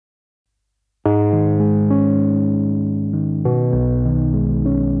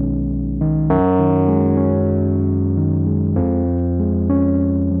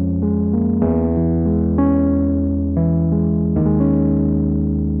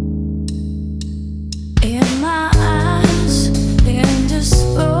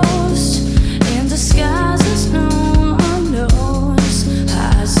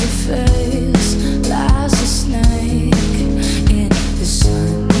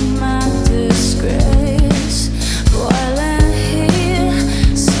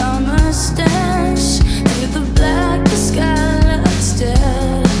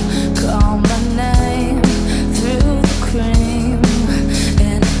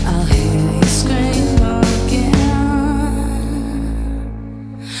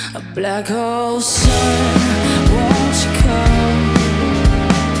Black hole sun, won't you come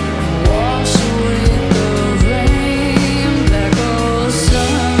and wash away the rain? Black hole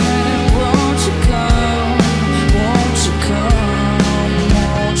sun, won't you come? Won't you come?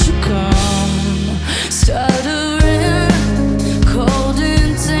 Won't you come? Stuttering, cold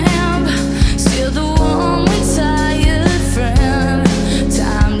and damp, still the one we tired friend.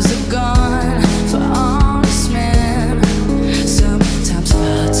 Times are gone for honest men. Sometimes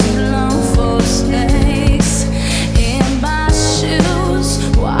far too long for snakes. In my shoes,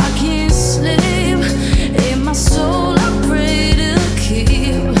 walking sleep. In my soul, I pray to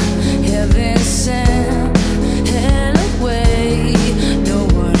keep heaven sent hell away. No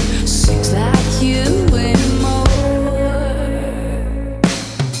one sings like you anymore.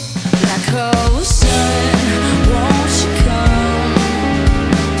 Black hole sun, won't you come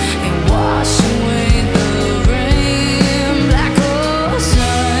and wash away the rain? Black hole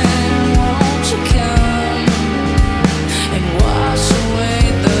sun, won't you come and wash away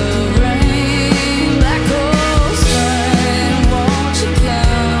the rain? Black hole sun, won't you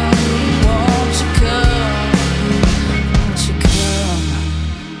come? Won't you come? Won't you come?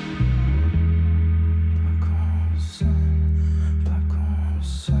 Black hole sun,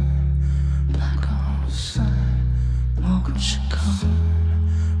 black hole sun, won't you come?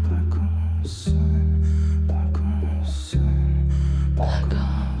 Black hole sun, black hole sun, black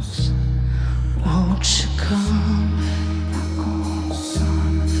hole sun, won't you come? Black hole sun,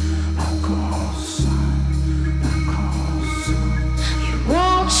 black hole sun, black hole sun,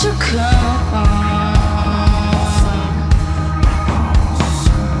 won't you come?